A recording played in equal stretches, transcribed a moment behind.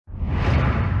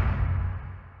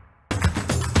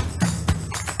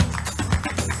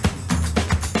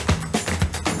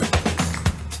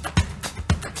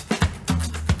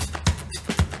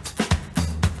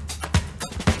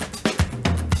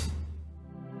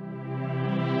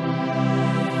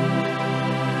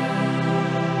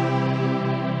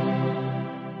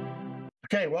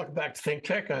Okay, welcome back to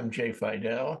ThinkTech. I'm Jay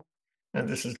Fidell, and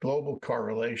this is Global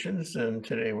Correlations. And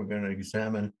today we're going to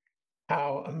examine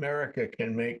how America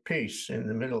can make peace in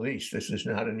the Middle East. This is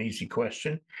not an easy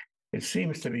question. It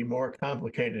seems to be more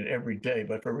complicated every day,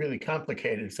 but for really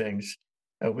complicated things,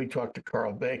 we talked to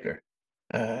Carl Baker,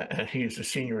 and he's a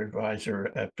senior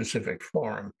advisor at Pacific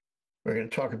Forum. We're going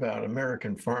to talk about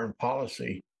American foreign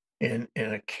policy in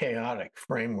a chaotic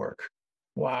framework.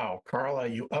 Wow, Carl, are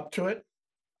you up to it?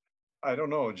 I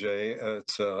don't know, Jay.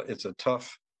 It's a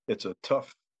tough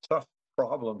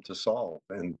problem to solve,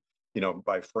 and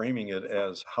by framing it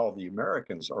as how the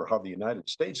Americans or how the United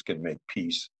States can make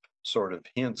peace, sort of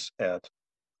hints at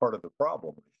part of the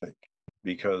problem, I think,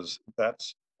 because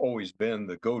that's always been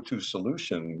the go-to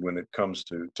solution when it comes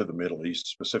to the Middle East,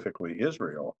 specifically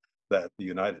Israel. That the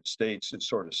United States is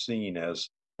sort of seen as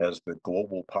the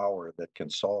global power that can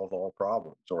solve all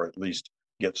problems, or at least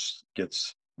gets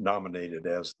nominated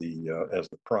as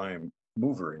the prime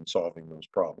mover in solving those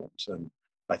problems. And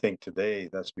I think today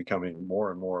that's becoming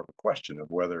more and more of a question of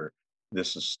whether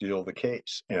this is still the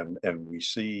case. And we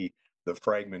see the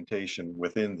fragmentation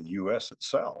within the U.S.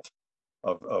 itself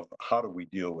of how do we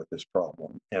deal with this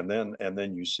problem. And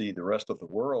then you see the rest of the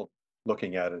world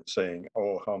looking at it saying,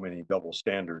 oh, how many double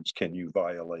standards can you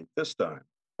violate this time,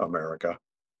 America?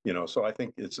 So I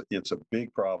think it's a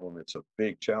big problem, it's a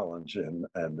big challenge, and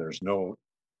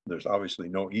there's obviously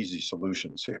no easy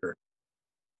solutions here.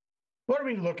 What are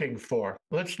we looking for?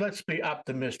 Let's be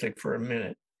optimistic for a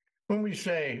minute. When we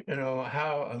say,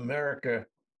 how America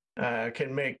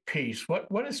can make peace,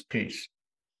 what is peace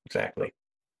exactly?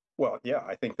 Well, yeah,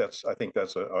 I think that's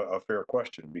a fair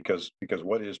question because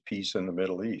what is peace in the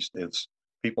Middle East? It's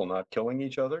people not killing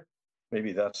each other.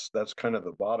 Maybe that's kind of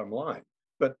the bottom line.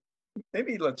 But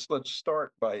maybe let's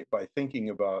start by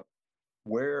thinking about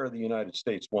where the United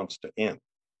States wants to end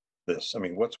this. I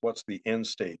mean, what's the end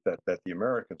state that the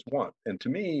Americans want? And to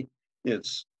me,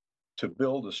 it's to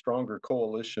build a stronger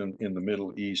coalition in the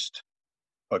Middle East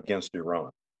against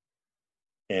Iran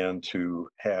and to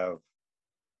have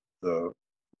the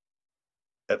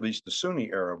at least the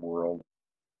Sunni Arab world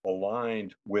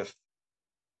aligned with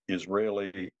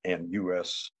Israeli and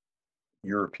U.S.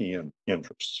 European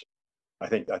interests. I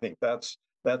think that's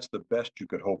the best you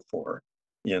could hope for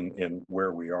in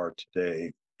where we are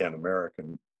today in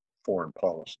American foreign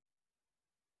policy.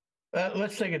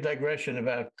 Let's take a digression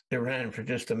about Iran for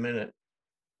just a minute.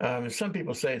 Some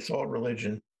people say it's all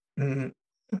religion,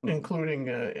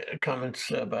 including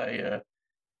comments by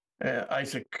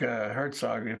Isaac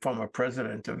Herzog, the former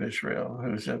president of Israel,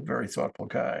 who's a very thoughtful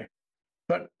guy.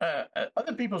 But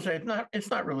other people say it's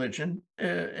not religion.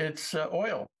 It's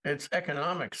oil. It's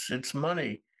economics. It's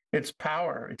money. It's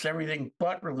power. It's everything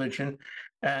but religion.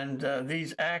 And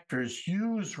these actors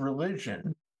use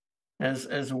religion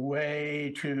as a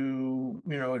way to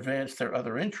advance their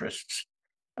other interests.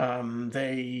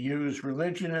 They use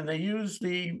religion and they use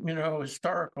the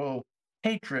historical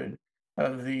hatred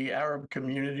of the Arab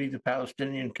community, the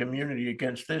Palestinian community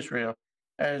against Israel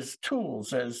as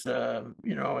tools, as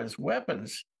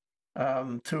weapons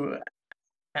to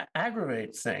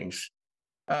aggravate things.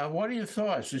 What are your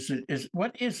thoughts?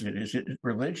 What is it? Is it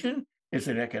religion? Is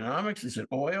it economics? Is it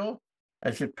oil?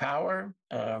 Is it power?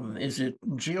 Is it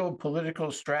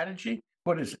geopolitical strategy?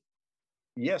 What is it?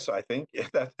 Yes, I think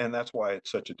that's why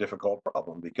it's such a difficult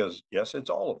problem because yes,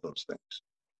 it's all of those things,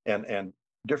 and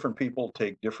different people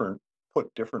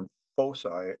put different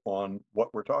foci on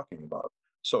what we're talking about.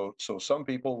 So some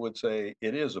people would say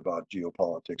it is about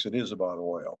geopolitics, it is about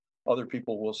oil. Other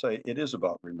people will say it is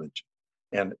about religion,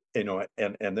 and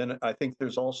then I think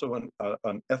there's also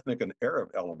an ethnic and Arab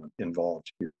element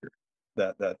involved here.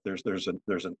 That there's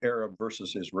an Arab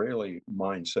versus Israeli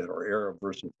mindset or Arab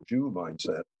versus Jew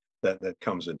mindset that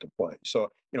comes into play. So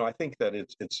I think that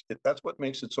that's what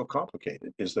makes it so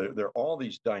complicated is that there are all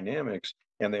these dynamics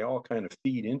and they all kind of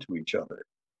feed into each other.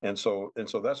 And so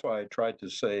that's why I tried to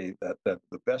say that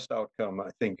the best outcome I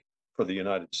think for the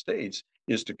United States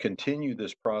is to continue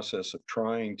this process of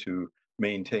trying to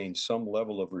maintain some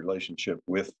level of relationship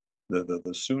with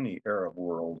the Sunni Arab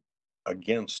world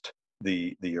against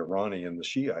the Iranian, the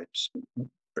Shiites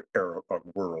Arab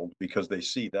world, because they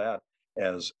see that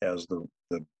as the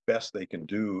best they can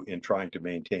do in trying to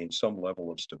maintain some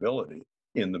level of stability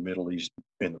in the Middle East,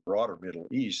 in the broader Middle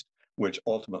East, which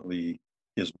ultimately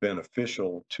is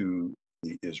beneficial to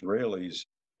the Israelis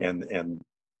and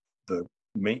the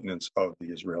maintenance of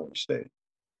the Israeli state.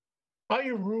 Are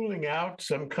you ruling out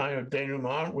some kind of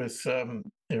denouement with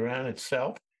Iran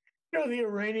itself? The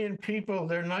Iranian people,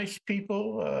 they're nice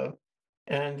people,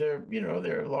 and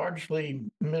they're largely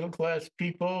middle class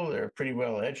people. They're pretty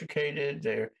well educated.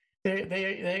 They're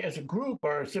they as a group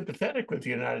are sympathetic with the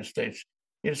United States.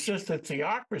 It's just the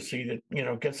theocracy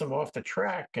that gets them off the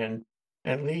track and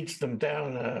leads them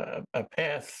down a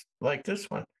path like this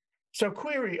one. So,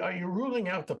 query: are you ruling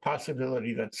out the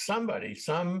possibility that somebody,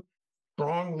 some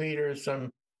strong leader, some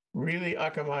really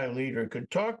Akamai leader, could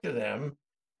talk to them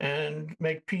and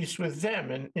make peace with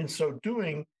them, and in so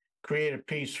doing, create a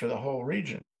peace for the whole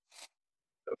region?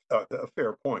 A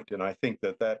fair point, and I think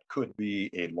that that could be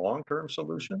a long-term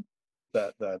solution.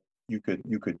 That you could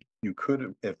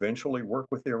eventually work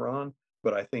with Iran,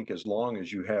 but I think as long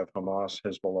as you have Hamas,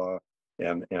 Hezbollah,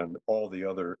 and all the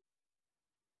other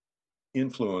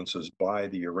influences by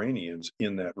the Iranians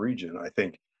in that region, I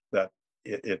think that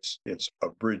it's a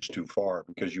bridge too far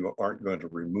because you aren't going to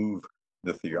remove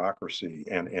the theocracy,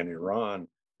 and Iran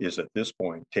is at this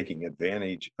point taking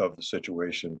advantage of the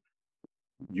situation,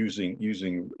 using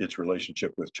its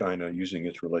relationship with China, using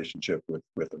its relationship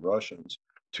with the Russians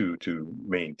to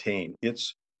maintain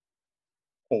its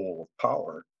whole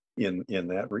power in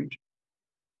that region.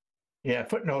 Yeah,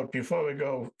 footnote before we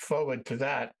go forward to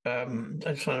that, I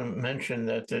just want to mention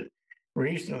that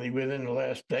recently, within the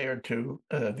last day or two,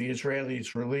 the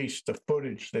Israelis released the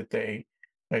footage that they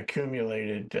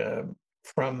accumulated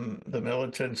from the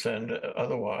militants and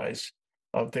otherwise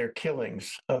of their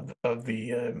killings of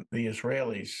the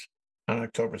Israelis on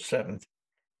October 7th.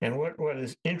 And what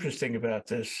is interesting about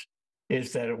this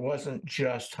is that it wasn't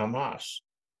just Hamas.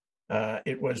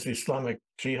 It was the Islamic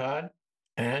Jihad,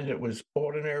 and it was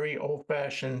ordinary,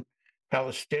 old-fashioned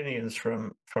Palestinians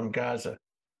from Gaza.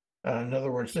 In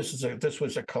other words, this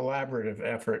was a collaborative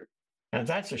effort, and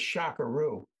that's a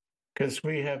shockeroo, because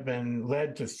we have been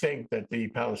led to think that the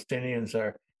Palestinians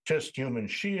are just human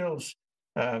shields,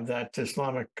 that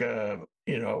Islamic,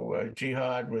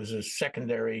 Jihad was a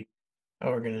secondary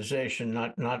organization,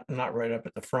 not right up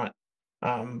at the front.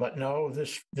 But no,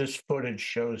 this footage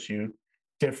shows you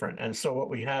different. And so what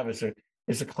we have is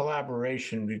a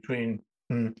collaboration between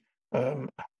um,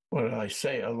 what did I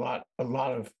say? A lot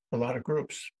of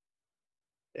groups.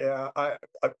 Yeah,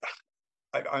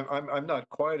 I'm not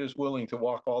quite as willing to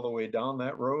walk all the way down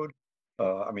that road.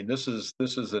 I mean, this is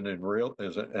an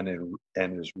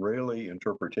Israeli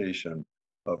interpretation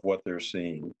of what they're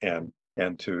seeing, and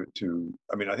to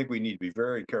I mean, I think we need to be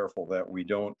very careful that we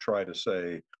don't try to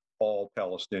say all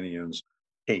Palestinians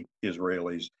hate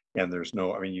Israelis, and there's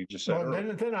no. I mean, you just said Well,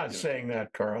 earlier, they're not you know, saying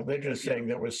that, Carl. They're just yeah, saying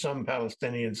there was some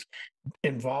Palestinians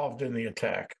involved in the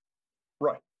attack.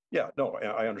 right. Yeah, no,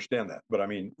 I understand that, but I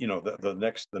mean, the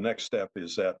next step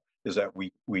is that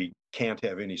we can't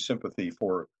have any sympathy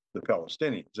for the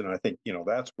Palestinians, and I think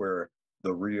that's where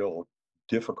the real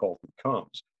difficulty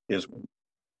comes. Is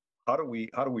how do we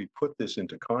put this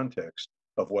into context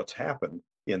of what's happened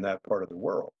in that part of the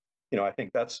world? I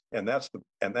think that's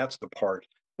the part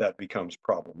that becomes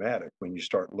problematic when you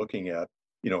start looking at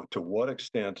to what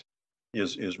extent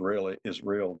is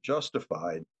Israel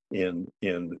justified in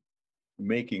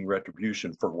making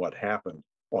retribution for what happened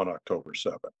on October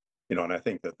 7th. And I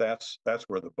think that's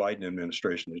where the Biden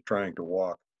administration is trying to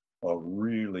walk a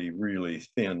really, really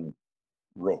thin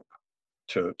rope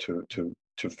to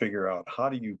figure out how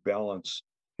do you balance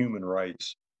human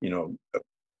rights,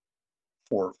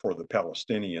 for the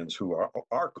Palestinians who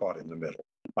are caught in the middle.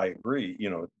 I agree,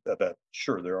 that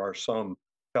sure there are some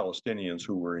Palestinians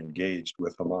who were engaged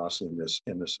with Hamas in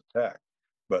this attack,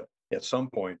 but at some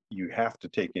point you have to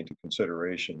take into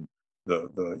consideration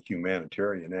the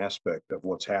humanitarian aspect of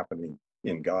what's happening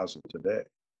in Gaza today.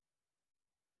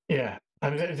 Yeah, I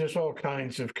mean, there's all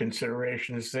kinds of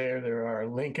considerations there. There are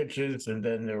linkages, and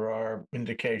then there are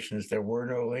indications there were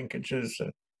no linkages,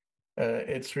 and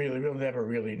it's really we'll never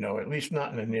really know, at least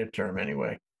not in the near term,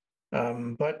 anyway.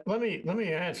 But let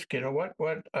me ask,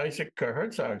 what Isaac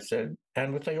Herzog said,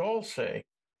 and what they all say,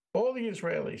 all the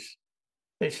Israelis,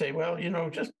 they say, well,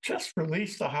 just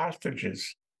release the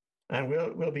hostages, and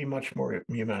we'll be much more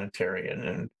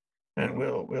humanitarian, and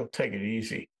we'll take it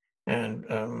easy, and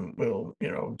we'll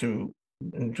do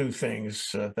things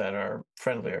that are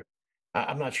friendlier.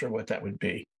 I'm not sure what that would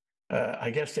be. I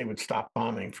guess they would stop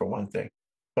bombing for one thing,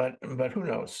 but who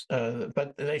knows?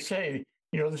 But they say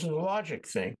this is a logic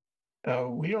thing.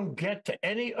 We don't get to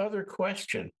any other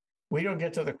question. We don't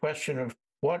get to the question of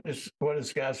what is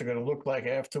Gaza going to look like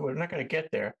after. We're not going to get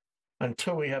there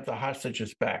until we have the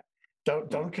hostages back.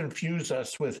 Don't confuse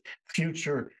us with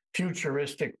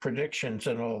futuristic predictions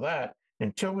and all that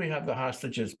until we have the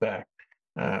hostages back.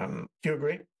 Do you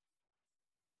agree?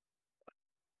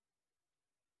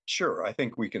 Sure, I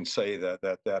think we can say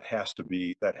that has to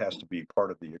be part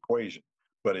of the equation,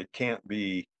 but it can't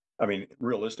be. I mean,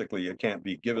 realistically, it can't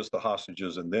be give us the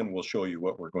hostages and then we'll show you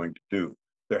what we're going to do.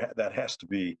 that has to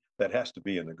be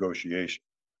a negotiation.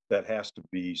 That has to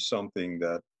be something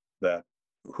that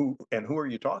who are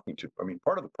you talking to? I mean,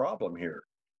 part of the problem here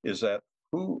is that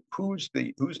who's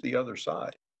the other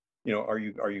side? You know, are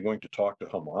you going to talk to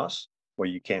Hamas? Well,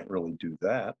 you can't really do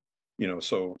that. You know,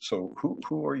 so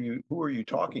who are you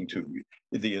talking to?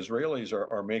 The Israelis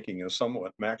are making a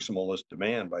somewhat maximalist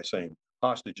demand by saying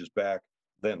hostages back,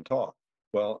 then talk.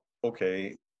 Well,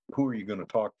 okay, who are you going to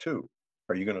talk to?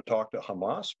 Are you going to talk to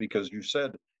Hamas because you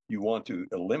said you want to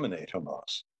eliminate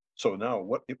Hamas? So now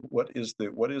what is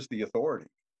the authority?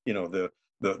 You know, the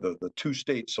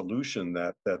two-state solution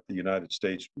that the United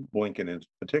States, Blinken in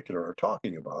particular, are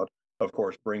talking about, of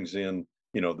course, brings in,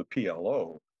 you know, the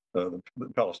PLO, the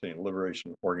Palestinian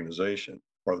Liberation Organization,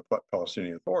 or the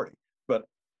Palestinian Authority. But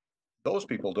those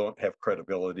people don't have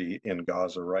credibility in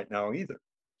Gaza right now either.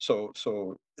 So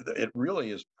it really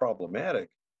is problematic,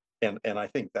 and I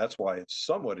think that's why it's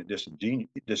somewhat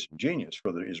disingenuous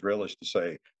for the Israelis to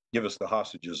say, "Give us the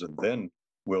hostages, and then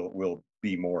we'll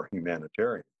be more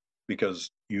humanitarian,"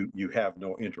 because you have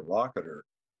no interlocutor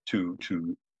to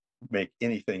make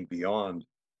anything beyond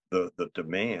the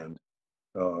demand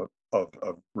of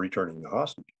returning the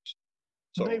hostages.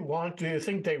 So Do you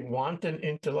think they want an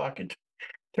interlocutor?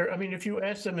 I mean, if you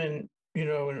ask them in, you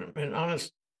know, an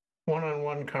honest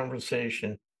one-on-one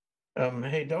conversation,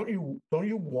 hey, don't you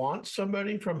want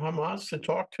somebody from Hamas to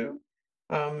talk to?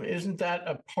 Isn't that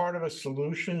a part of a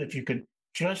solution if you could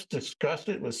just discuss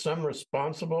it with some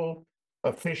responsible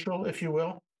official, if you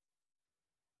will?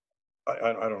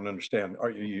 I don't understand. Are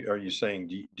you saying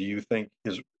do you think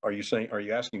are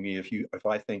you asking me if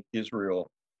I think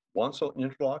Israel wants an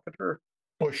interlocutor?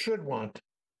 Or should want?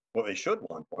 Well, they should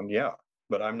want one, yeah,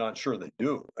 but I'm not sure they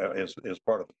do as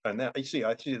part of and that I see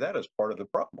that as part of the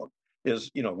problem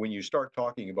is, you know, when you start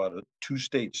talking about a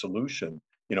two-state solution,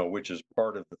 you know, which is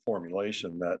part of the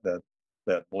formulation that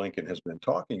Blinken has been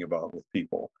talking about with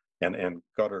people, and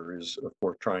Qatar is of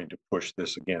course trying to push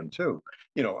this again too.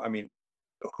 You know, I mean,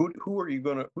 who are you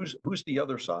going to who's the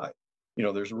other side? You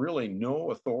know, there's really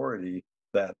no authority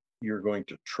that you're going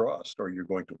to trust or you're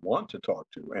going to want to talk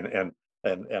to,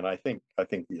 and I think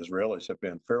the Israelis have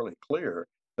been fairly clear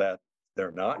that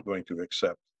they're not going to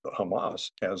accept Hamas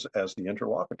as the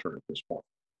interlocutor at this point.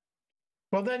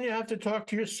 Well, then you have to talk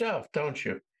to yourself, don't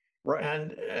you? Right.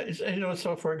 And you know,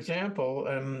 so for example,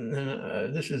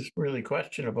 this is really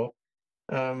questionable.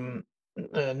 Um,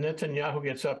 Netanyahu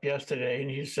gets up yesterday and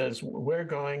he says, we're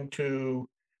going to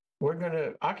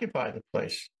occupy the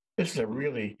place." This is a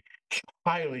really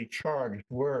highly charged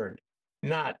word,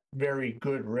 not very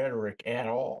good rhetoric at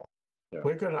all. Yeah.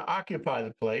 We're going to occupy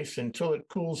the place until it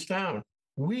cools down.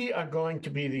 We are going to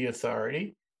be the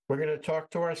authority. We're going to talk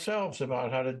to ourselves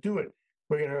about how to do it.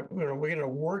 We're going to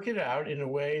work it out in a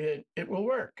way that it will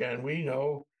work, and we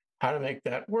know how to make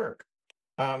that work.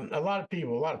 A lot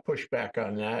of pushback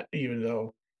on that, even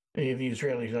though the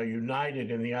Israelis are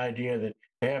united in the idea that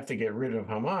they have to get rid of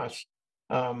Hamas.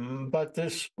 But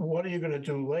this, what are you going to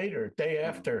do later? Day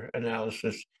after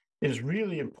analysis is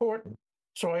really important.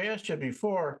 So I asked you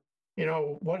before, you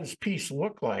know, what does peace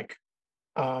look like?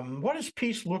 What does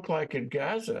peace look like in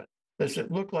Gaza? Does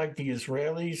it look like the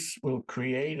Israelis will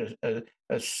create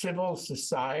a civil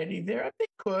society there? They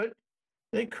could.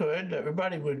 They could.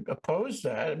 Everybody would oppose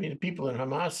that. I mean, the people in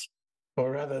Hamas,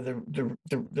 or rather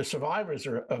the survivors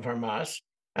of Hamas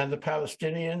and the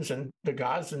Palestinians and the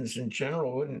Gazans in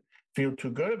general wouldn't feel too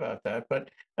good about that. But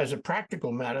as a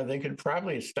practical matter, they could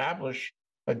probably establish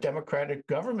a democratic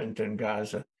government in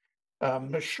Gaza.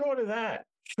 But short of that,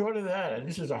 and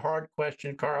this is a hard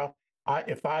question, Carl.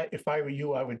 If I were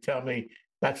you, I would tell me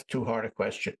that's too hard a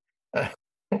question. Uh,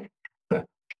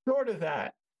 short of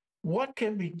that, what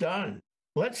can be done?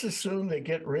 Let's assume they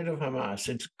get rid of Hamas.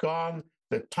 It's gone.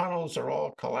 The tunnels are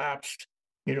all collapsed.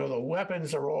 You know, the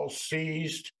weapons are all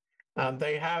seized.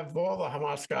 They have all the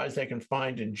Hamas guys they can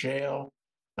find in jail.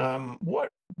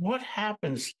 What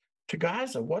happens to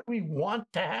Gaza? What do we want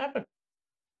to happen?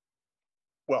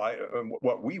 Well,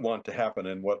 what we want to happen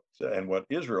and what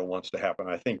Israel wants to happen,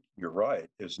 I think you're right,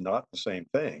 is not the same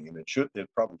thing, and it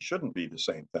probably shouldn't be the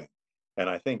same thing. And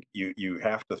I think you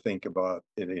have to think about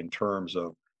it in terms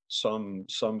of some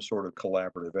sort of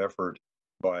collaborative effort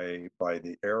by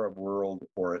the Arab world,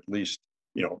 or at least,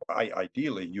 you know,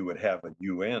 ideally you would have a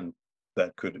UN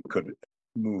that could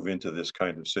move into this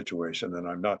kind of situation, and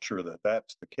I'm not sure that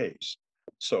that's the case.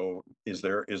 So is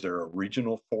there a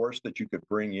regional force that you could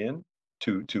bring in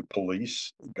to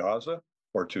police Gaza,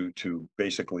 or to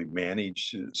basically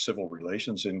manage civil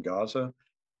relations in Gaza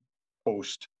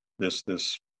post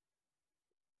this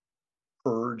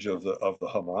purge of the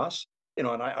Hamas? And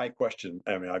I question,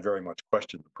 I mean, I very much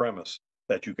question the premise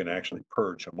that you can actually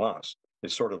purge Hamas.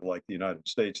 It's sort of like the United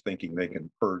States thinking they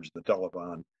can purge the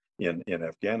Taliban in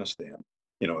Afghanistan.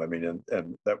 I mean,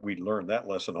 and that we learned that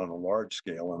lesson on a large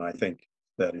scale. And I think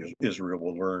that Israel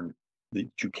will learn that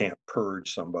you can't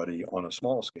purge somebody on a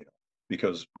small scale,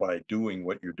 because by doing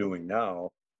what you're doing now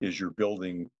is you're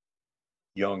building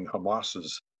young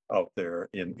Hamases out there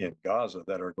in Gaza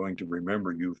that are going to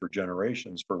remember you for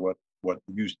generations for what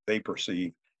they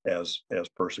perceive as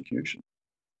persecution.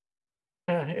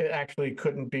 It actually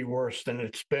couldn't be worse than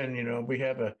it's been. We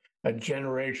have a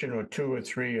generation or two or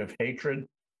three of hatred,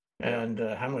 Yeah. and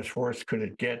how much worse could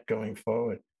it get going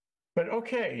forward? But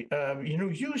okay,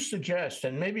 you suggest,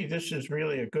 and maybe this is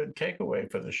really a good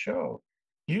takeaway for the show,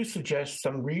 you suggest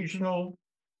some regional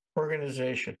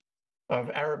organization of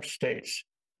Arab states,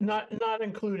 not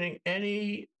including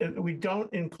any, we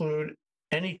don't include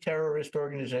any terrorist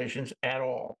organizations at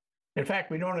all. In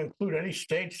fact, we don't include any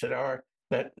states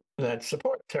that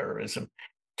support terrorism,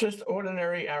 just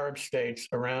ordinary Arab states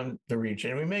around the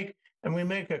region. And we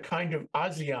make a kind of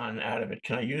ASEAN out of it.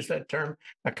 Can I use that term?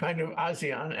 A kind of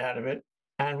ASEAN out of it.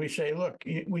 And we say, look,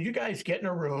 will you guys get in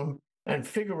a room and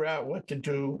figure out what to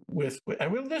do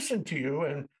and we'll listen to you,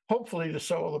 and hopefully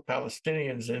so will the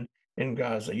Palestinians in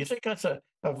Gaza. You think that's a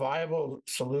viable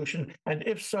solution? And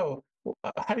if so,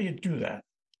 how do you do that?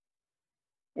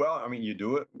 Well, I mean, you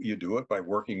do it by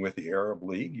working with the Arab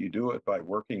League. You do it by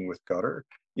working with Qatar,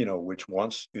 which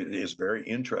once is very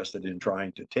interested in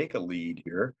trying to take a lead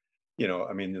here.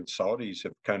 I mean, the Saudis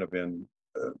have kind of been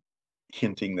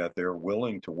hinting that they're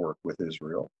willing to work with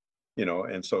Israel.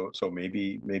 And so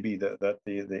maybe that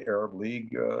the Arab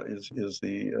League is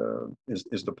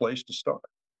the place to start.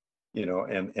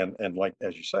 And like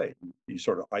as you say, you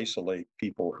sort of isolate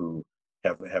people who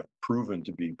have proven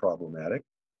to be problematic,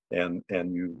 and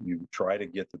you try to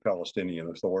get the Palestinian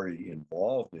Authority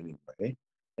involved anyway,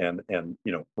 and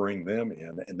bring them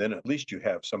in, and then at least you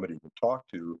have somebody to talk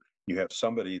to. You have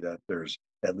somebody that there's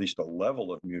at least a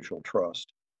level of mutual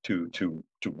trust to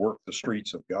work the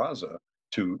streets of Gaza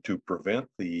to prevent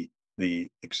the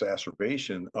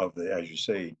exacerbation of the, as you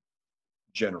say,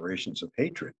 generations of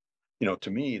hatred.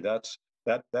 To me,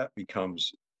 that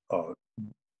becomes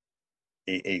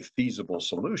a feasible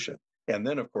solution. And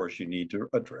then, of course, you need to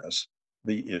address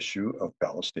the issue of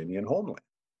Palestinian homeland.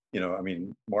 I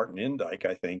mean, Martin Indyke,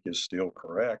 I think, is still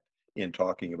correct in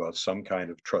talking about some kind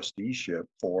of trusteeship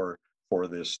for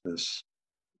this.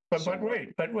 But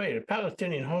wait, a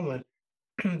Palestinian homeland.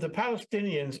 The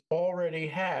Palestinians already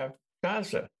have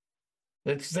Gaza.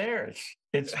 It's theirs.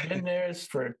 It's been theirs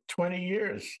for 20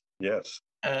 years. Yes.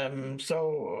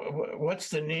 So what's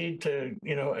the need to,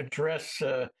 address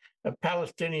a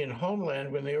Palestinian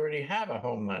homeland when they already have a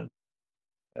homeland?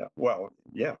 Well,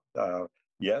 yeah.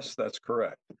 Yes, that's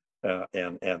correct.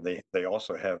 And they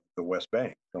also have the West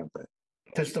Bank, don't they?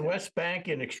 Does the West Bank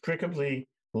inextricably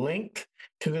linked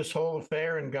to this whole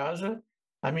affair in Gaza?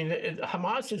 I mean,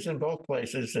 Hamas is in both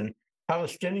places and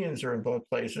Palestinians are in both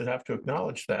places. I have to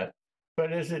acknowledge that.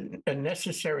 But is it a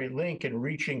necessary link in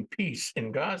reaching peace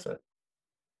in Gaza?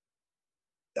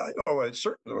 It's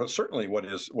certainly what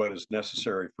is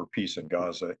necessary for peace in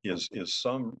Gaza is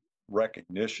some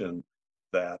recognition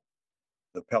that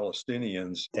the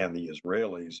Palestinians and the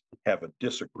Israelis have a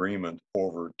disagreement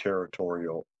over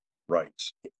territorial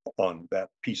rights on that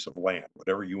piece of land,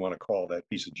 whatever you want to call that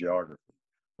piece of geography.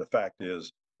 The fact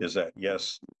is that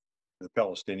yes, the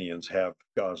Palestinians have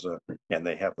Gaza and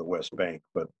they have the West Bank,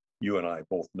 but you and I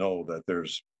both know that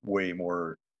there's way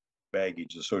more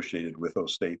baggage associated with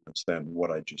those statements than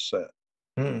what I just said.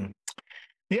 Hmm.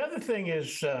 The other thing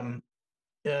is,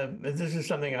 this is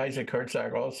something Isaac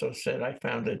Herzog also said. I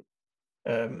found it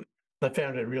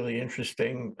really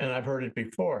interesting, and I've heard it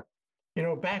before.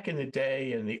 Back in the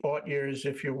day, in the aught years,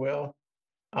 if you will,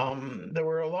 there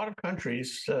were a lot of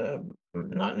countries,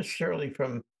 not necessarily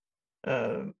from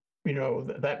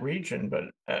that region,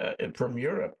 but from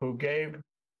Europe, who gave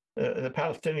the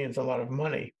Palestinians a lot of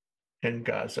money in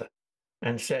Gaza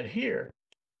and said, "Here,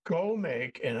 go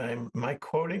make," and my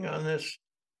quoting on this,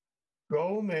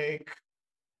 "Go make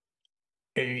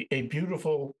a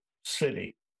beautiful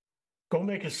city. Go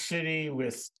make a city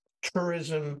with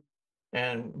tourism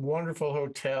and wonderful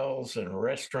hotels and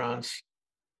restaurants.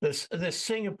 This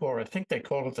Singapore, I think they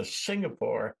called it the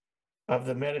Singapore of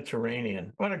the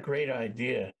Mediterranean. What a great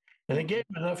idea." And they gave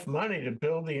them enough money to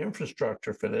build the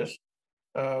infrastructure for this.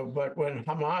 But when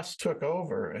Hamas took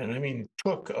over, and I mean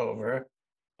took over,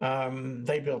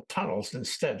 they built tunnels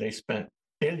instead. They spent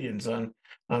billions on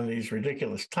these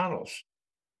ridiculous tunnels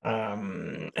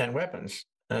and weapons.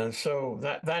 And so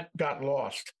that got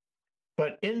lost.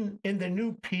 But in the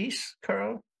new peace,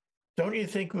 Carl, don't you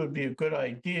think it would be a good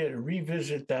idea to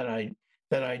revisit that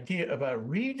idea about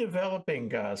redeveloping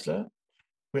Gaza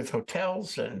with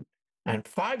hotels and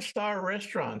five-star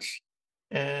restaurants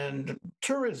and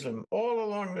tourism all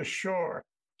along the shore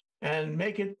and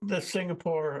make it the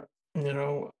Singapore,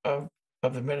 of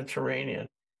the Mediterranean?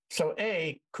 So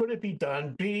A, could it be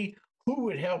done? B, who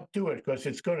would help do it? Because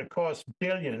it's going to cost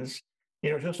billions,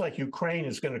 just like Ukraine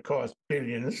is going to cost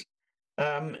billions. Is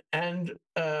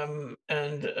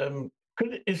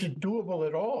it doable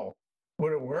at all?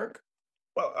 Would it work?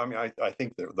 Well, I mean, I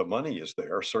think the money is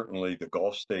there. Certainly, the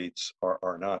Gulf states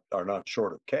are not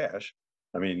short of cash.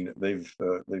 I mean, they've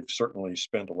certainly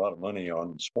spent a lot of money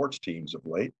on sports teams of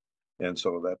late, and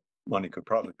so that money could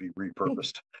probably be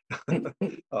repurposed.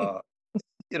 uh,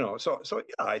 so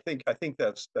yeah, I think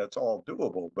that's all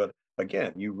doable. But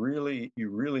again, you really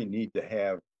need to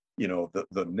have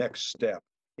the next step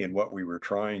in what we were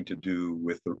trying to do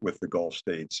with the Gulf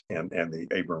states and the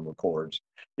Abraham Accords.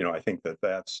 I think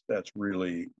that's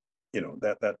really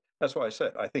that's why I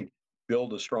said I think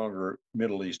build a stronger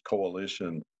Middle East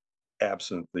coalition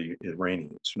absent the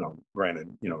Iranians. Granted,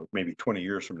 maybe 20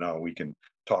 years from now we can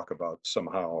talk about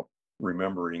somehow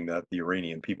remembering that the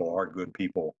Iranian people are good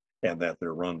people and that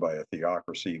they're run by a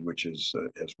theocracy which has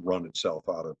run itself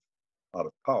out of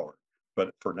power.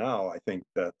 But for now, I think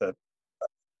that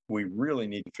we really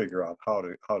need to figure out how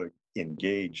to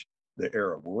engage the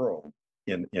Arab world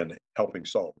in helping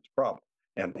solve this problem.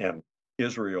 And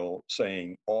Israel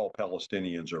saying all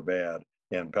Palestinians are bad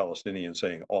and Palestinians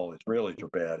saying all Israelis are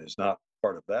bad is not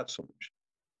part of that solution.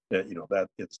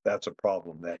 That's a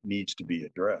problem that needs to be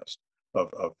addressed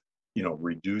of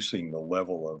reducing the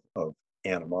level of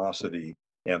animosity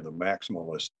and the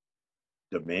maximalist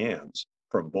demands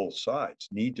from both sides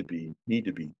need to be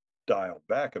dialed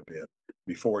back a bit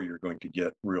before you're going to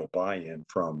get real buy-in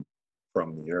from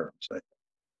the Arabs.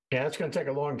 Yeah, it's going to take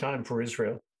a long time for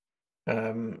Israel.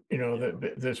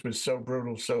 This was so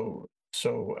brutal,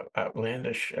 so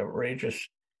outlandish, outrageous.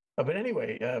 But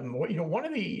anyway, one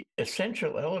of the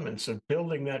essential elements of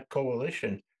building that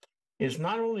coalition is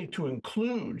not only to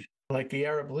include, like the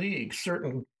Arab League,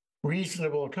 certain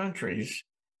reasonable countries,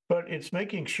 but it's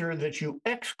making sure that you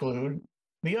exclude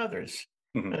the others.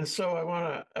 Mm-hmm. And so I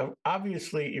want to,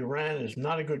 obviously, Iran is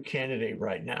not a good candidate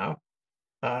right now.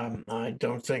 I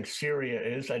don't think Syria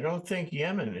is. I don't think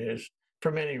Yemen is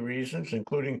for many reasons,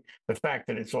 including the fact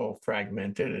that it's all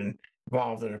fragmented and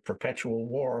involved in a perpetual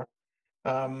war.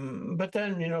 But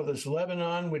then, there's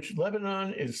Lebanon, which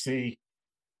Lebanon is the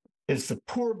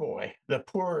poor boy, the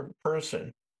poor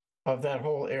person of that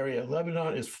whole area.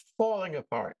 Lebanon is falling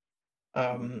apart,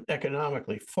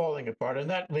 economically falling apart, and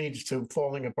that leads to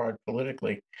falling apart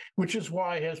politically, which is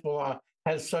why Hezbollah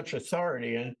has such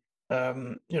authority, and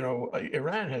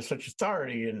Iran has such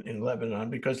authority in Lebanon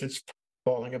because it's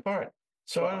falling apart.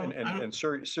 So well, and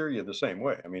Syria the same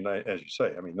way. I mean, as you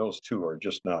say, I mean, those two are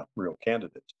just not real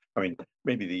candidates. I mean,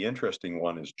 maybe the interesting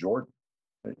one is Jordan.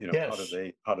 How do yes,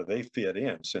 they fit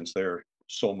in since they're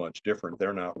so much different?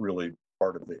 They're not really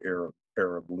part of the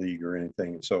Arab League or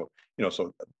anything. So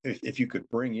so if you could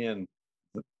bring in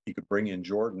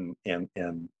Jordan and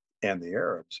the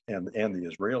Arabs and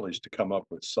the Israelis to come up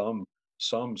with some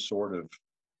sort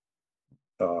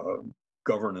of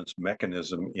governance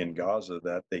mechanism in Gaza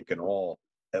that they can all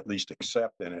at least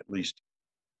accept and at least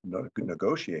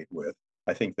negotiate with.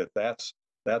 I think that's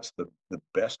the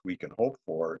best we can hope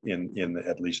for in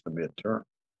at least the midterm.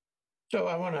 so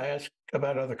I want to ask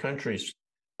about other countries.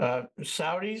 The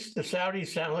Saudis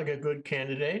sound like a good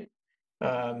candidate.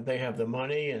 They have the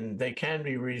money and they can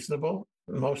be reasonable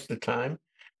most of the time.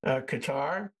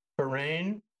 Qatar,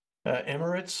 Bahrain,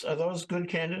 Emirates, are those good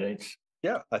candidates?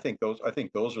 Yeah, I think those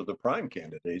are the prime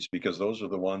candidates because those are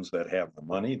the ones that have the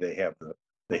money, they have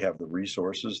the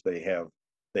resources, they have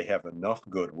enough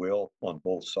goodwill on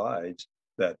both sides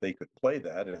that they could play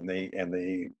that, and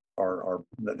they're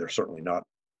certainly not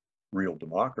real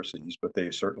democracies, but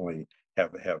they certainly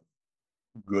have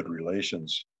good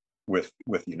relations with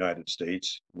the United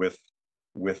States, with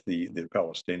the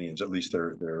Palestinians. At least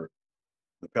the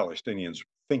Palestinians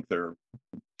think they're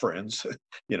friends,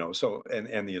 So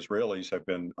and the Israelis have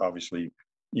been obviously,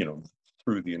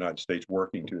 through the United States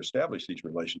working to establish these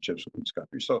relationships with these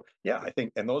countries. So yeah, I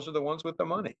think, and those are the ones with the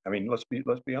money. I mean, let's be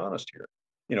honest here.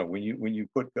 When you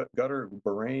put Qatar,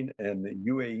 Bahrain, and the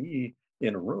UAE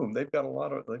in a room, they've got a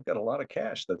lot of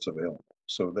cash that's available.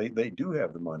 So they do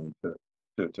have the money to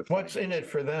What's finance in it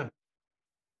for them?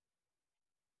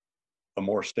 a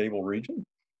more stable region.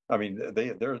 I mean,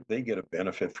 they get a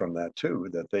benefit from that too.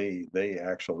 That they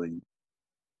actually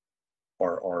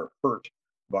are hurt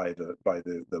by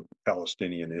the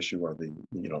Palestinian issue or the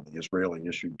the Israeli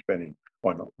issue, depending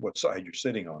on what side you're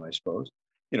sitting on, I suppose.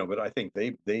 But I think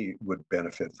they would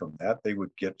benefit from that. They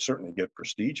would certainly get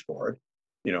prestige for it,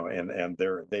 and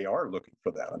they are looking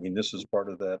for that. I mean, this is part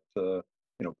of that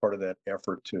part of that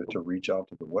effort to reach out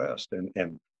to the West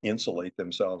and insulate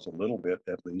themselves a little bit,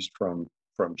 at least from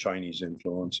Chinese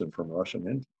influence and from Russian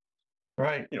influence.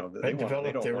 Right.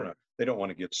 They don't want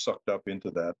to get sucked up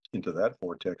into that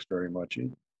vortex very much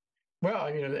either. Well,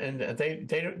 and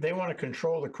they want to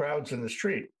control the crowds in the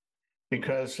street,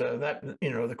 because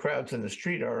the crowds in the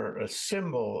street are a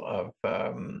symbol of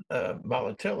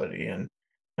volatility and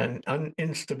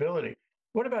instability.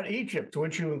 What about Egypt?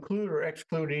 Would you include or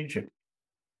exclude Egypt?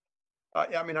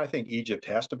 I mean, I think Egypt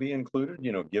has to be included.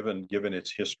 Given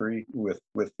its history with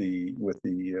the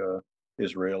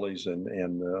Israelis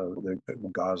and the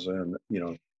Gaza, and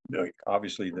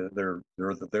obviously they're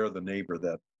the neighbor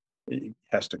that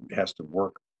has to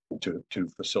work to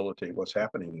facilitate what's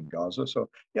happening in Gaza. So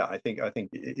yeah, I think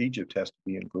Egypt has to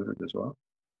be included as well.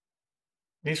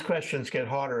 These questions get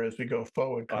harder as we go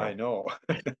forward, Carl. I know.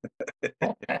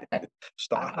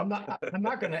 Stop. I'm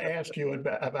not going to ask you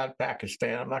about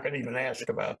Pakistan. I'm not going to even ask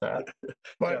about that.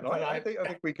 But, I think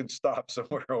we can stop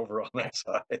somewhere over on that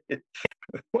side.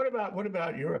 What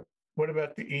about Europe? What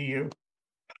about the EU?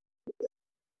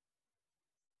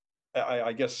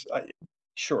 I guess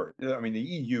sure. I mean, the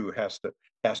EU has to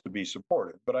be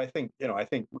supported, but I think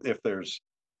if there's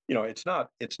it's not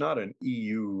an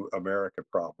EU America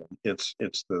problem. It's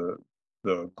the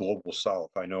global South.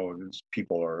 I know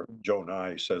Joe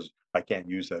Nye says I can't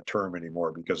use that term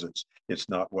anymore because it's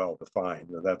not well defined.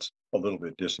 That's a little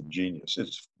bit disingenuous.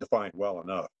 It's defined well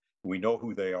enough. We know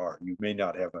who they are. You may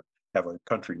not have a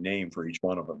country name for each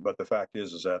one of them, but the fact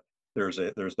is that there's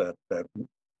that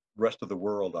rest of the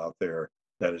world out there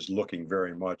that is looking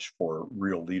very much for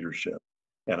real leadership,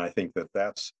 and I think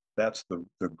that's the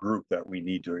group that we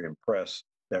need to impress,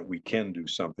 that we can do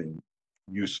something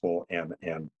useful and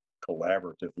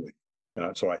collaboratively.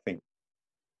 So I think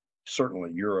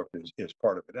certainly Europe is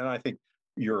part of it, and I think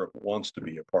Europe wants to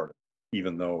be a part of it,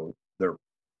 even though they're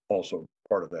also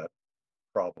part of that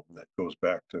problem that goes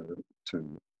back to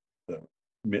the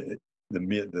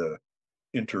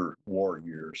interwar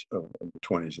years of the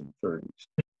 20s and 30s.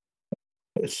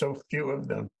 There's so few of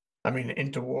them. I mean,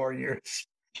 interwar years.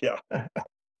 Yeah.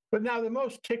 But now the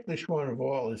most ticklish one of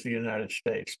all is the United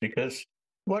States, because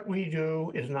what we do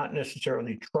is not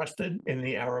necessarily trusted in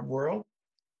the Arab world.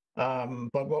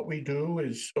 But what we do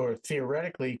is, or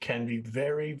theoretically, can be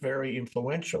very, very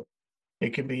influential.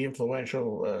 It can be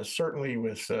influential, certainly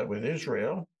with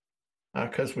Israel,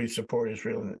 because we support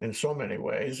Israel in so many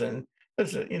ways, and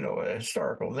there's a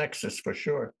historical nexus for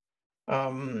sure.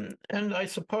 And I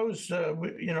suppose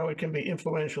it can be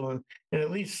influential in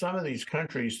at least some of these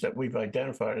countries that we've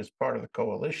identified as part of the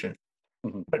coalition.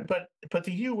 Mm-hmm. But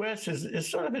the U.S. is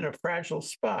sort of in a fragile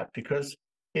spot, because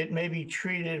it may be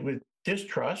treated with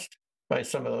distrust by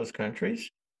some of those countries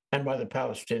and by the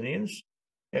Palestinians.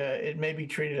 It may be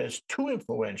treated as too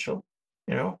influential,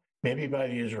 maybe by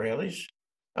the Israelis.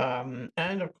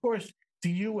 And of course,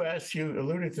 the U.S., you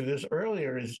alluded to this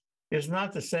earlier, is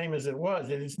not the same as it was.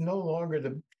 It is no longer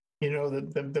the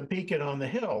beacon on the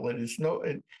hill.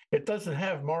 It doesn't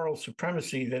have moral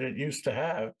supremacy that it used to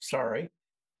have. Sorry.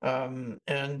 And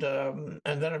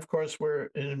then of course we're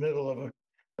in the middle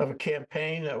of a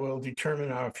campaign that will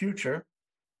determine our future,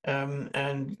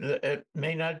 and it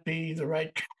may not be the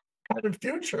right kind of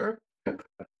future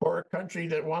for a country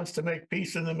that wants to make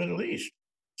peace in the Middle East.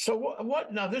 So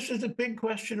what now? This is the big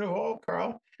question of all,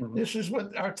 Carl. Mm-hmm. This is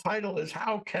what our title is: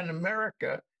 how can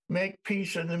America make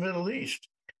peace in the Middle East?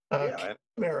 Can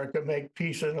America make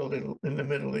peace in the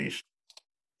Middle East?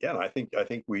 Yeah, and I think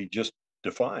we just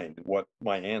defined what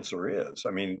my answer is.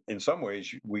 I mean, in some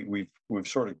ways, we've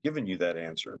sort of given you that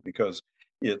answer, because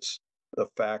it's the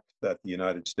fact that the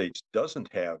United States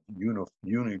doesn't have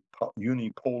unipolar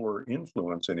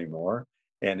influence anymore,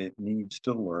 and it needs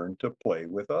to learn to play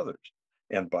with others.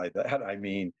 And by that, I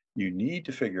mean, you need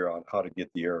to figure out how to get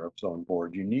the Arabs on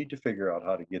board. You need to figure out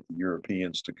how to get the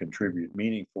Europeans to contribute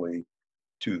meaningfully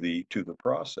to the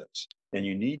process. And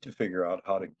you need to figure out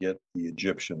how to get the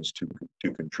Egyptians to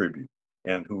contribute,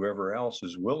 and whoever else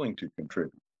is willing to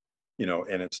contribute.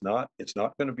 And it's not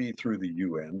going to be through the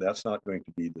UN. That's not going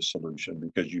to be the solution,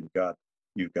 because you've got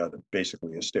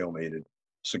basically a stalemated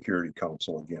Security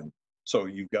Council again. So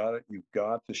you've got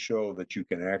to show that you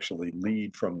can actually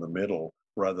lead from the middle,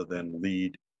 rather than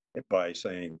lead by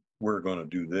saying, we're going to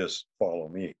do this, follow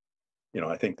me.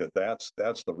 I think that's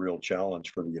the real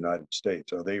challenge for the United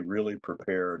States. Are they really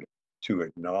prepared to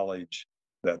acknowledge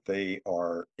that they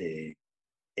are a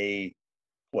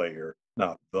player,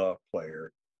 not the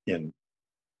player, in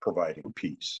providing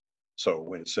peace. So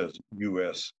when it says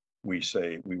U.S., we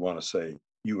want to say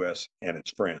U.S. and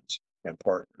its friends and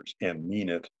partners, and mean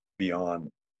it beyond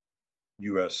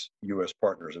U.S.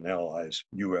 partners and allies,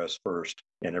 U.S. first,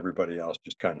 and everybody else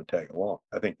just kind of tag along.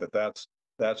 I think that's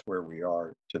where we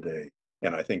are today,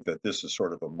 and I think that this is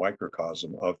sort of a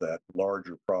microcosm of that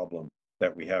larger problem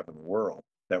that we have in the world.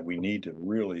 That we need to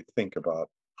really think about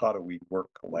how do we work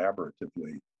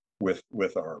collaboratively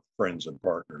with our friends and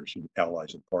partners and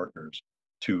allies and partners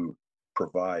to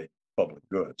provide public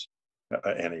goods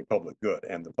and a public good.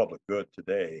 And the public good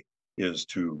today is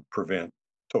to prevent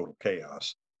total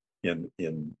chaos in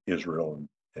Israel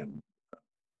and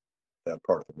that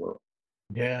part of the world.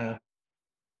 Yeah.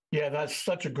 Yeah, that's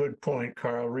such a good point,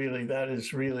 Carl. Really, that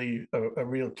is really a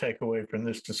real takeaway from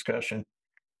this discussion.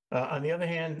 On the other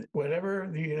hand,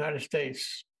 whatever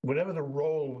the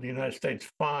role the United States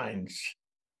finds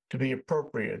to be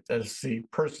appropriate as the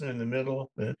person in the middle,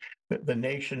 the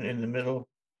nation in the middle,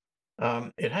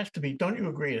 it has to be, don't you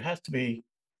agree? It has to be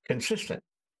consistent.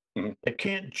 Mhm. It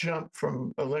can't jump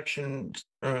from election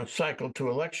cycle to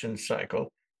election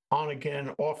cycle, on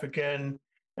again, off again,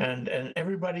 and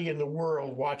everybody in the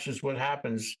world watches what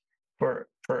happens for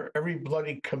every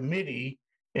bloody committee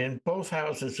in both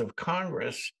houses of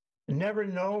Congress, never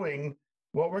knowing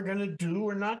what we're going to do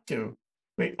or not do.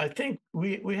 I think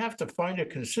we have to find a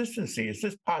consistency. Is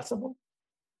this possible?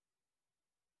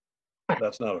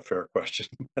 That's not a fair question.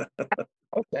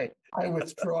 Okay, I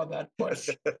withdraw that push.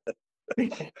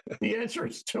 The answer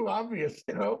is too obvious,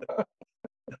 you know.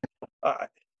 Uh,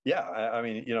 yeah, I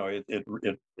mean,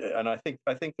 and I think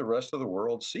the rest of the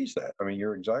world sees that. I mean,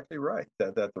 you're exactly right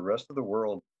that the rest of the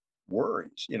world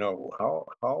worries.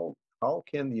 How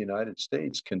can the United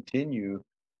States continue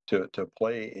to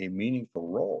play a meaningful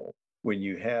role when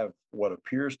you have what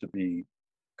appears to be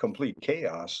complete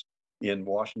chaos in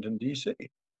Washington D.C.?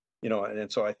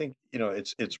 And so I think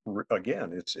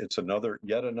again, it's another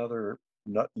yet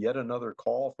another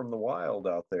call from the wild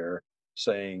out there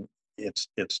saying it's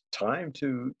time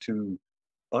to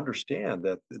understand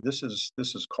that this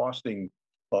is costing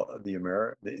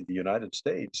the United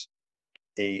States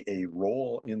a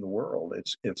role in the world.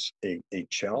 It's a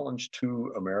challenge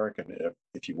to American,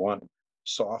 if you want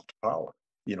soft power.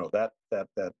 That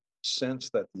sense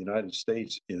that the United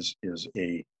States is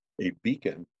a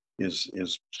beacon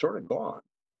is sort of gone.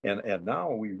 And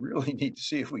now we really need to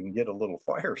see if we can get a little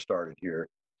fire started here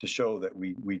to show that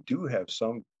we do have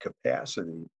some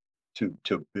capacity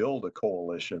to build a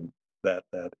coalition that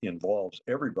involves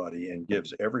everybody and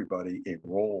gives everybody a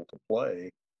role to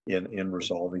play in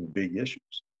resolving big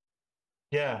issues.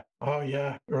 Yeah. Oh,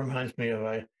 yeah. It reminds me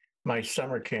of my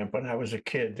summer camp when I was a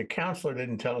kid. The counselor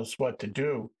didn't tell us what to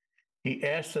do. He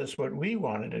asked us what we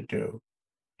wanted to do,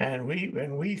 and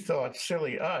we thought,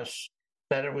 silly us,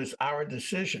 that it was our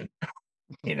decision.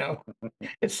 You know,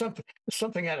 it's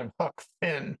something out of Huck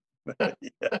Finn.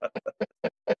 Yeah.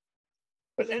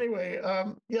 But anyway,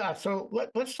 yeah. So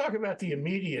let's talk about the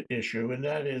immediate issue, and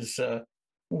that is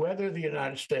whether the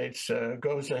United States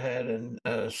goes ahead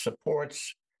and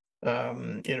supports,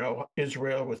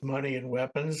 Israel with money and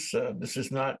weapons. This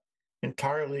is not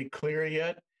entirely clear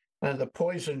yet, and the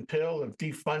poison pill of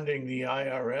defunding the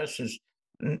IRS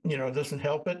doesn't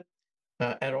help it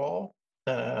at all.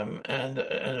 And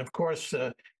of course,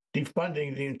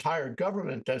 defunding the entire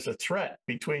government as a threat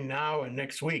between now and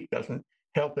next week doesn't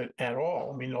help it at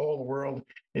all. I mean, all the world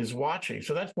is watching.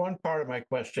 So that's one part of my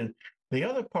question. The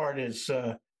other part is,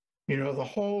 the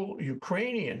whole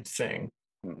Ukrainian thing,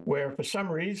 Mhm. where for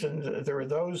some reason there are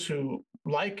those who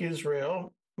like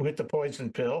Israel with the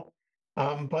poison pill,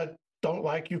 but don't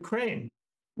like Ukraine.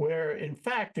 Where in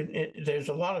fact there's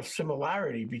a lot of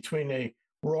similarity between a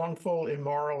wrongful,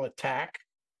 immoral attack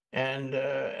and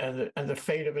the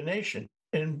fate of a nation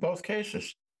in both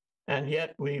cases. And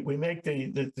yet we make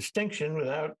the distinction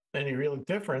without any real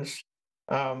difference,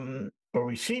 or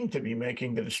we seem to be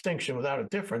making the distinction without a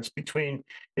difference between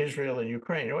Israel and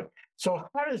Ukraine. So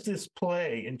how does this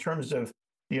play in terms of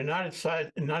the United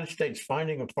States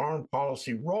finding a foreign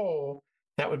policy role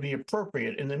that would be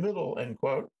appropriate in the middle, end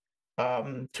quote,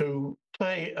 to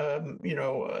play,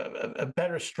 a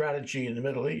better strategy in the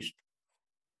Middle East?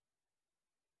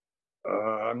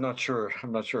 I'm not sure.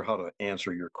 I'm not sure how to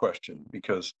answer your question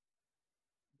because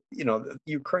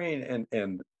Ukraine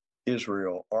and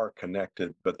Israel are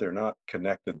connected, but they're not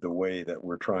connected the way that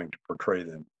we're trying to portray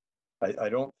them. I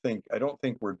don't think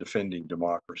we're defending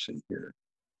democracy here.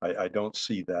 I don't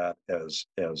see that as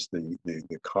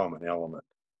the common element.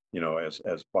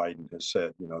 as Biden has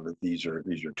said, that these are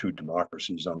two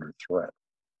democracies under threat.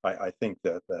 I think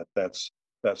that's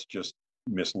just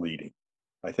misleading.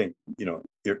 I think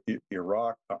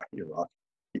Iraq,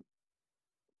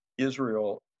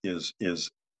 Israel is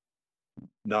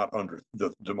not under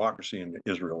the democracy in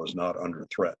Israel is not under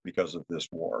threat because of this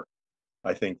war.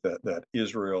 I think that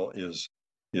Israel is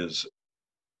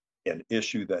an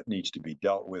issue that needs to be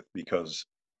dealt with because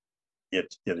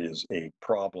it is a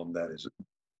problem that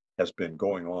has been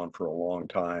going on for a long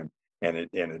time, and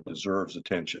it deserves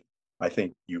attention. I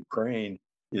think Ukraine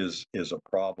is a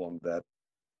problem that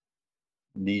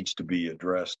needs to be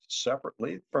addressed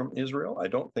separately from Israel. I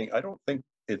don't think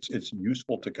it's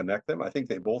useful to connect them. I think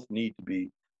they both need to be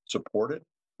supported,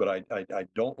 but I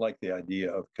don't like the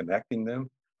idea of connecting them.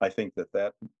 I think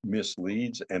that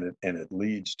misleads, and it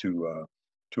leads to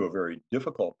a very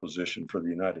difficult position for the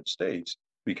United States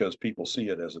because people see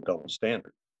it as a double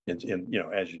standard. As in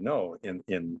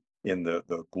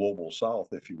the global South,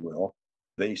 if you will,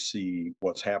 they see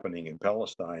what's happening in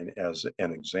Palestine as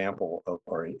an example of,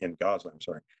 or in Gaza, I'm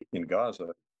sorry, in Gaza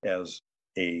as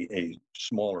a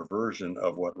smaller version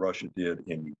of what Russia did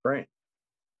in Ukraine.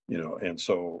 And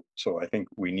so I think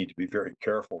we need to be very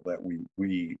careful that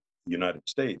we United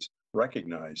States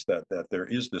recognize that there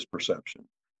is this perception,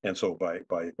 and so by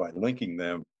linking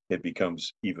them, it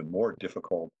becomes even more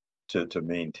difficult to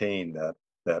maintain that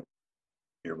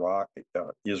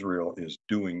Israel is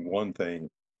doing one thing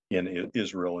in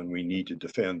Israel, and we need to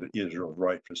defend Israel's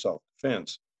right for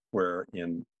self-defense. Where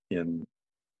in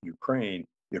Ukraine,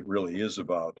 it really is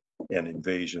about an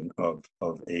invasion of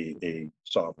a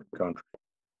sovereign country.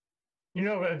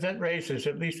 That raises,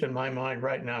 at least in my mind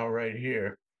right now, right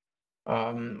here,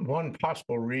 one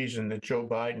possible reason that Joe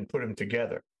Biden put them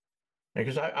together.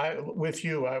 Because with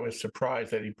you, I was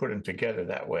surprised that he put them together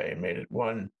that way and made it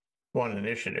one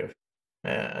initiative.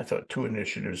 I thought two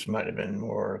initiatives might have been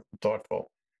more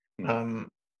thoughtful.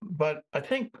 But I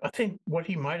think what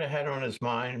he might have had on his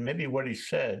mind, maybe what he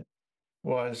said,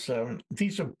 was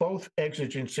these are both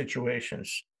exigent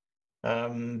situations.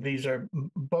 These are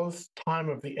both time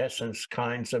of the essence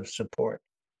kinds of support.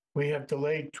 We have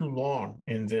delayed too long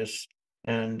in this,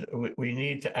 and we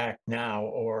need to act now,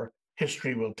 or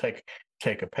history will take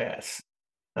a pass.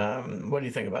 What do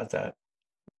you think about that?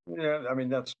 Yeah, I mean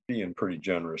that's being pretty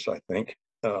generous, I think.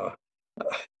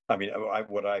 I mean,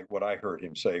 what I heard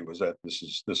him say was that this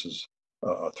is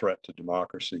a threat to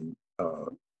democracy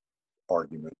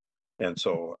argument, and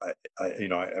so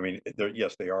I mean,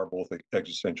 yes, they are both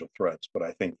existential threats, but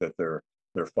I think that they're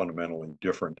fundamentally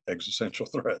different existential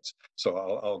threats. So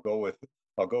I'll go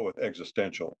with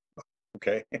existential.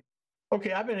 Okay.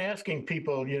 Okay, I've been asking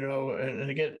people, and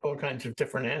I get all kinds of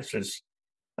different answers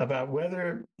about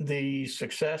whether the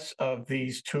success of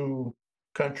these two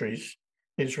countries,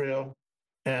 Israel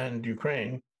and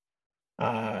Ukraine,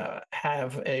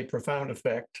 have a profound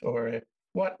effect, or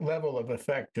what level of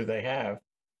effect do they have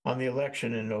on the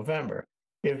election in November?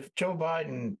 If Joe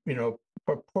Biden,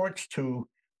 purports to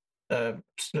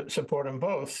support them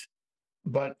both,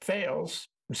 but fails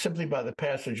simply by the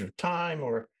passage of time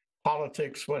or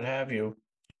politics, what have you,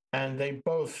 and they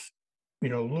both,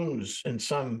 lose in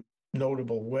some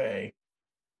notable way,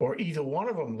 or either one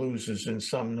of them loses in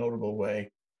some notable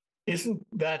way, isn't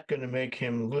that going to make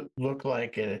him look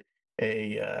like a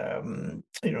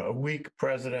weak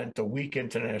president, a weak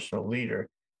international leader,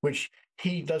 which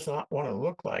he does not want to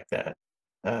look like that,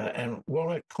 and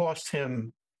won't it cost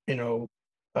him,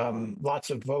 lots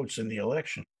of votes in the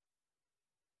election?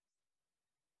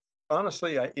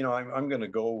 Honestly, I'm going to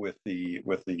go with the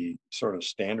sort of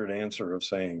standard answer of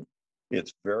saying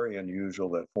it's very unusual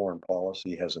that foreign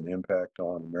policy has an impact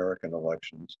on American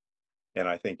elections. And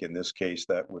I think in this case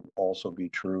that would also be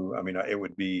true. I mean, it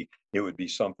would be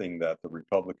something that the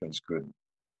Republicans could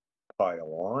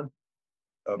pile on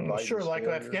Sure, Biden's like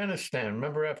failure. Afghanistan.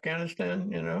 Remember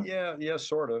Afghanistan? Yeah,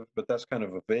 sort of, but that's kind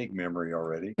of a vague memory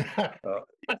already. Uh,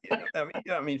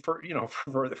 I mean, for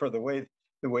the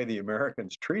way the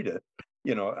Americans treat it,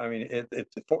 I mean,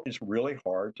 it's really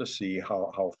hard to see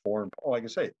how foreign, like I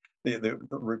say, the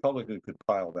Republicans could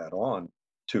pile that on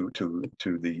to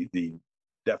the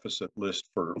deficit list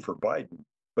for Biden.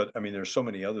 But I mean, there's so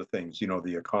many other things,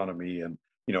 the economy, and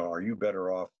are you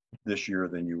better off this year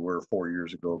than you were 4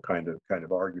 years ago? Kind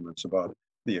of arguments about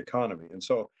the economy, and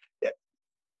so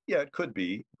yeah, it could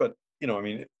be, but I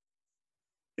mean,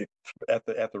 at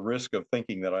the risk of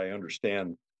thinking that I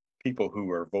understand people who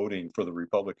are voting for the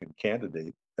Republican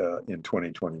candidate in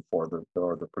 2024,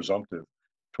 or the presumptive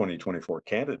 2024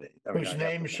 candidate. I mean, Whose I have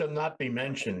name to. shall not be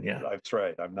mentioned. Yeah. That's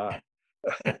right. I'm not.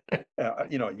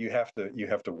 You have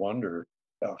to wonder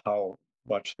how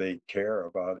much they care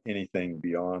about anything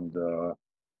beyond the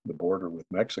border with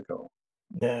Mexico.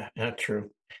 Yeah, not true.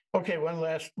 Okay, one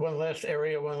last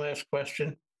area, one last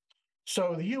question.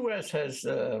 So the U.S. has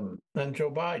and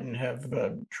Joe Biden have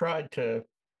tried to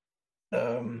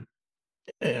um,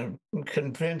 uh,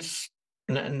 convince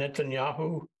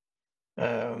Netanyahu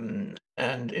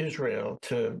and Israel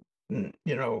to,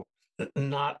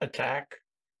 not attack,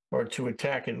 or to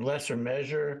attack in lesser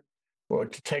measure, or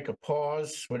to take a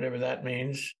pause, whatever that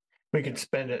means. We could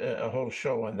spend a whole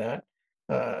show on that.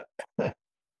 Uh,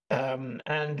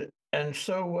 and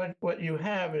so what you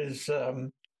have is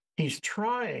he's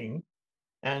trying,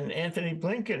 and Anthony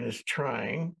Blinken is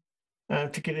trying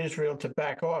to get Israel to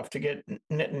back off, to get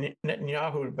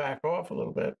Netanyahu to back off a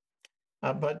little bit,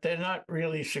 but they're not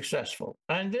really successful.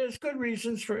 And there's good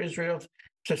reasons for Israel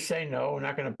to say no. We're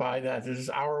not going to buy that. This is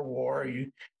our war.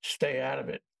 You stay out of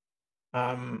it.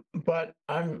 But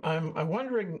I'm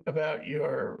wondering about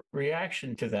your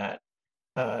reaction to that.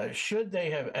 Should they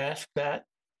have asked that?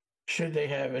 Should they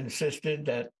have insisted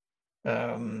that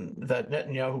that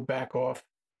Netanyahu back off?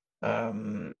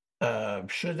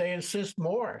 Should they insist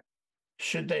more?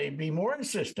 Should they be more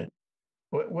insistent?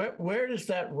 Where does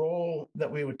that role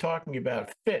that we were talking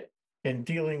about fit in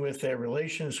dealing with their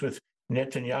relations with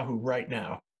Netanyahu right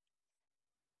now?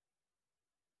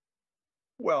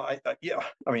 Well, yeah,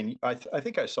 I mean, I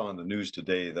think I saw in the news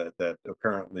today that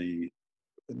apparently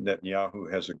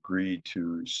Netanyahu has agreed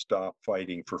to stop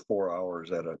fighting for 4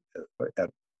 hours at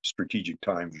strategic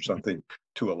times or something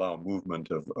to allow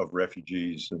movement of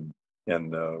refugees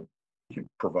and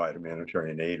provide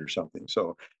humanitarian aid or something.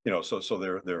 So so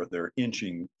they're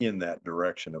inching in that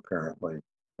direction apparently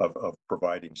of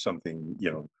providing something,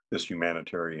 this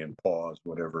humanitarian pause,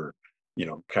 whatever,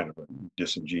 kind of a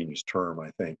disingenuous term,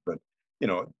 I think, but you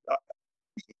know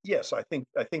yes, I think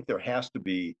there has to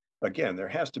be, again, there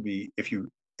has to be, if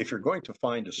you're going to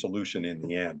find a solution in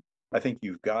the end, I think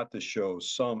you've got to show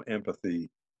some empathy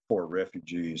for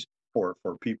refugees, for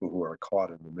people who are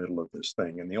caught in the middle of this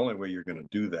thing. And the only way you're going to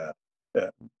do that,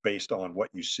 based on what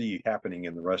you see happening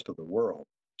in the rest of the world,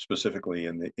 specifically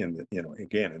in the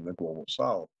again in the global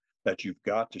South, that you've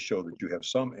got to show that you have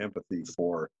some empathy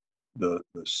for the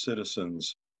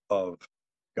citizens of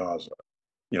Gaza,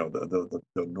 the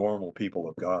normal people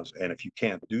of Gaza. And if you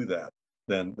can't do that,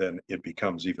 then it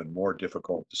becomes even more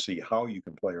difficult to see how you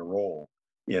can play a role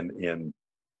in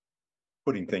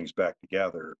putting things back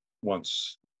together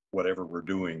once whatever we're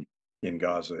doing in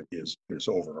Gaza is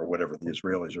over, or whatever the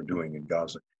Israelis are doing in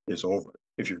Gaza is over.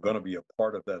 If you're going to be a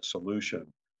part of that solution,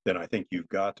 then I think you've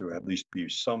got to at least be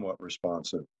somewhat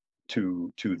responsive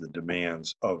to the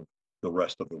demands of the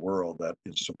rest of the world that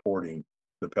is supporting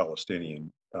the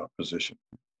Palestinian position.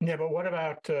 Yeah, but what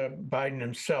about Biden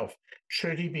himself?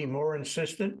 Should he be more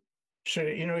insistent?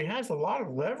 He has a lot of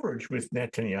leverage with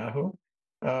Netanyahu.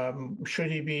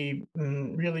 Should he be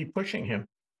really pushing him?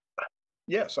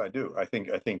 Yes, I do. I think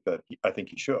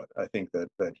he should. I think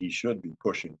that he should be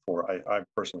pushing for. I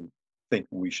personally think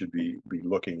we should be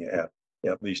looking at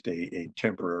least a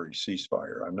temporary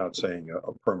ceasefire. I'm not saying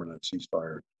a permanent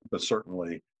ceasefire, but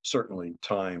certainly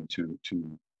time to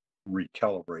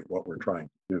recalibrate what we're trying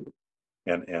to do.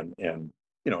 And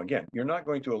again, you're not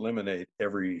going to eliminate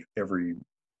every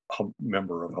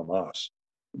member of Hamas,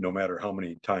 no matter how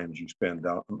many times you spend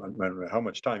down, no matter how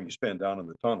much time you spend down in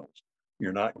the tunnels.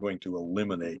 You're not going to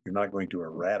eliminate, you're not going to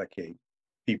eradicate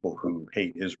people who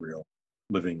hate Israel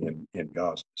living in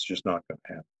Gaza. It's just not going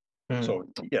to happen. So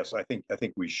yes, I think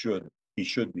he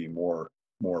should be more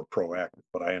proactive,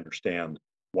 but I understand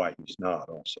why he's not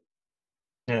also.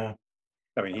 Yeah.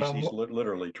 I mean, he's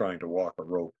literally trying to walk a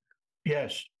rope.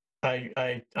 Yes,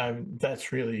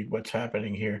 that's really what's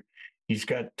happening here. He's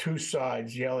got two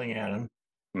sides yelling at him,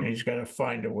 and he's got to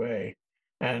find a way.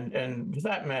 And for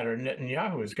that matter,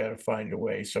 Netanyahu has got to find a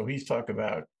way. So he's talking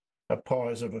about a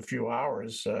pause of a few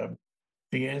hours.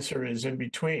 The answer is in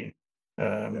between,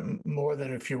 more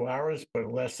than a few hours,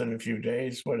 but less than a few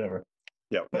days, whatever.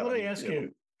 Yeah. But let me ask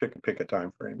you, pick a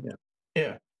time frame. Yeah.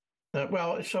 Yeah.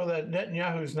 Well, so that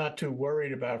Netanyahu's not too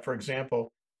worried about, for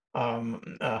example,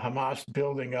 Hamas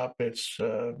building up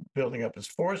its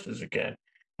forces again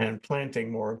and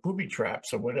planting more booby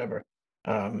traps or whatever.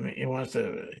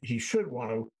 He should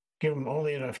want to give them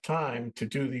only enough time to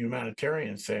do the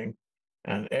humanitarian thing,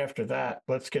 and after that,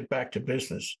 let's get back to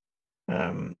business.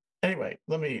 Anyway,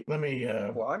 let me.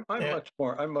 Well, I'm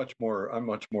much more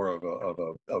of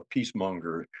a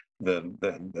peacemonger than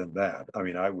that. I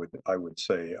mean, I would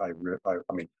say I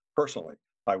mean, personally,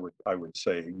 I would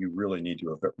say you really need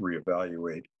to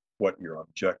reevaluate what your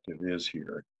objective is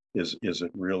here. Is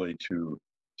it really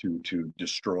to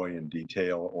destroy in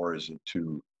detail, or is it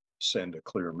to send a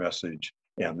clear message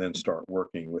and then start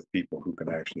working with people who can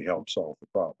actually help solve the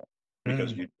problem?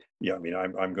 Because Mm. I mean,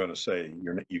 I'm going to say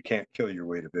you can't kill your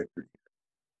way to victory.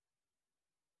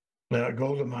 Now,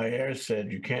 Golda Meir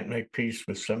said, "You can't make peace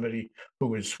with somebody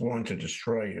who is sworn to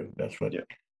destroy you." That's what Yeah,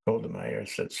 Golda Meir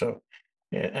said. So,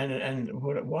 yeah, and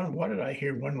what did I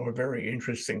hear? One more very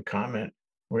interesting comment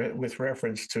with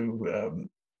reference to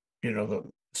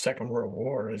the Second World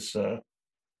War is the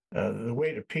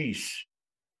way to peace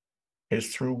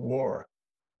is through war,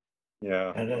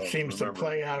 yeah. and that Well, seems to remember,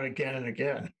 play out again and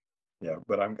again. yeah.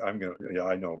 But I'm gonna. Yeah,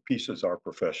 I know peace is our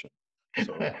profession,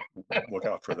 so look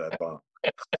out for that bomb.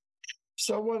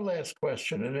 So one last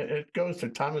question, and it goes to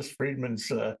Thomas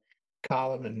Friedman's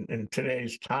column in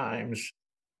today's Times,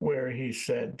 where he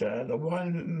said the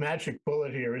one magic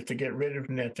bullet here is to get rid of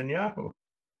Netanyahu,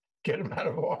 get him out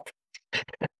of office,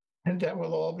 and then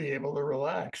we'll all be able to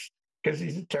relax because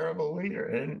he's a terrible leader.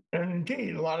 And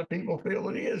indeed, a lot of people feel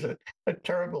that he is a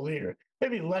terrible leader.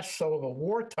 Maybe less so of a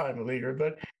wartime leader,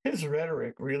 but his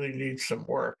rhetoric really needs some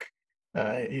work.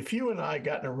 If you and I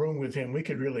got in a room with him, we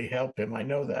could really help him. I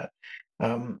know that.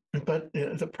 But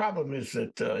the problem is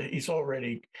that he's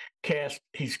already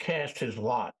he's cast his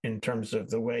lot in terms of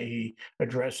the way he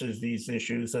addresses these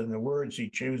issues and the words he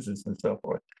chooses and so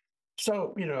forth.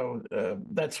 So,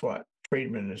 that's what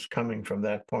Friedman is coming from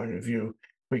that point of view.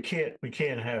 We can't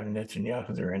have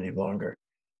Netanyahu there any longer.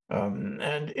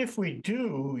 And if we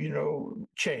do,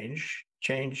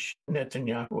 change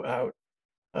Netanyahu out,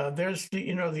 there's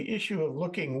the issue of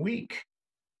looking weak.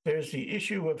 There's the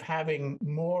issue of having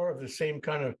more of the same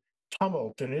kind of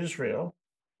tumult in Israel,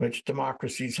 which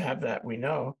democracies have that, we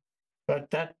know. But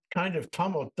that kind of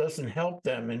tumult doesn't help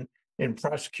them in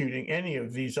prosecuting any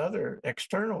of these other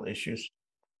external issues.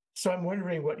 So I'm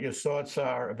wondering what your thoughts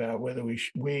are about whether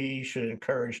we should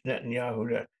encourage Netanyahu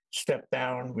to step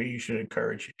down. We should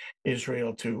encourage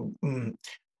Israel to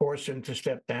force him to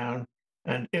step down.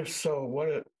 And if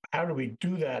so, how do we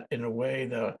do that in a way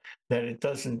that it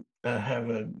doesn't have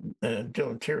a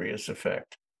deleterious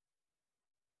effect?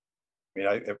 I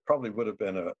mean, it probably would have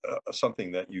been a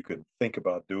something that you could think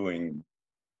about doing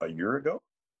a year ago.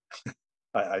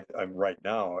 I'm right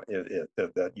now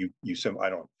that I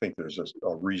don't think there's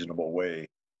a reasonable way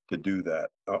to do that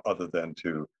other than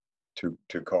to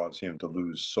cause him to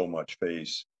lose so much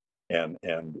face, and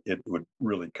it would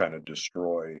really kind of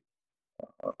destroy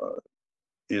uh,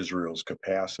 Israel's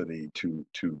capacity to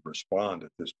respond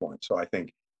at this point. So I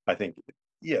think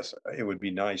yes, it would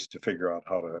be nice to figure out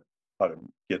how to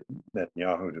get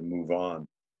Netanyahu to move on,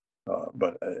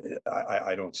 but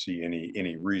I don't see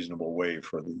any reasonable way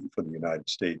for the United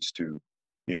States to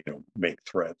make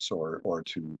threats or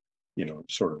to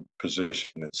sort of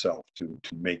position itself to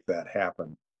make that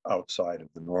happen outside of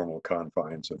the normal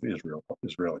confines of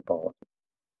Israeli politics.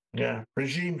 Yeah,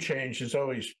 regime change is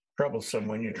always troublesome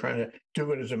when you're trying to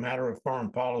do it as a matter of foreign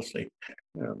policy.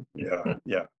 Yeah,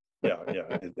 yeah.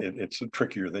 It's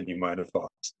trickier than you might have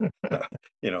thought.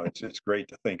 It's great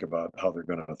to think about how they're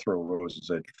going to throw roses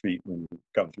at your feet when you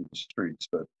come through the streets,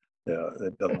 but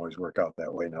it doesn't always work out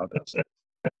that way now, does it?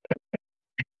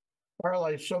 Carl,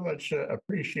 I so much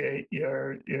appreciate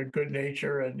your good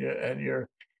nature and your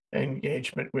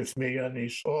engagement with me on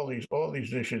all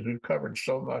these issues. We've covered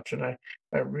so much, and I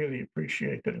really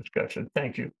appreciate the discussion.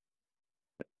 Thank you.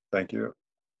 Thank you.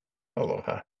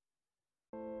 Aloha.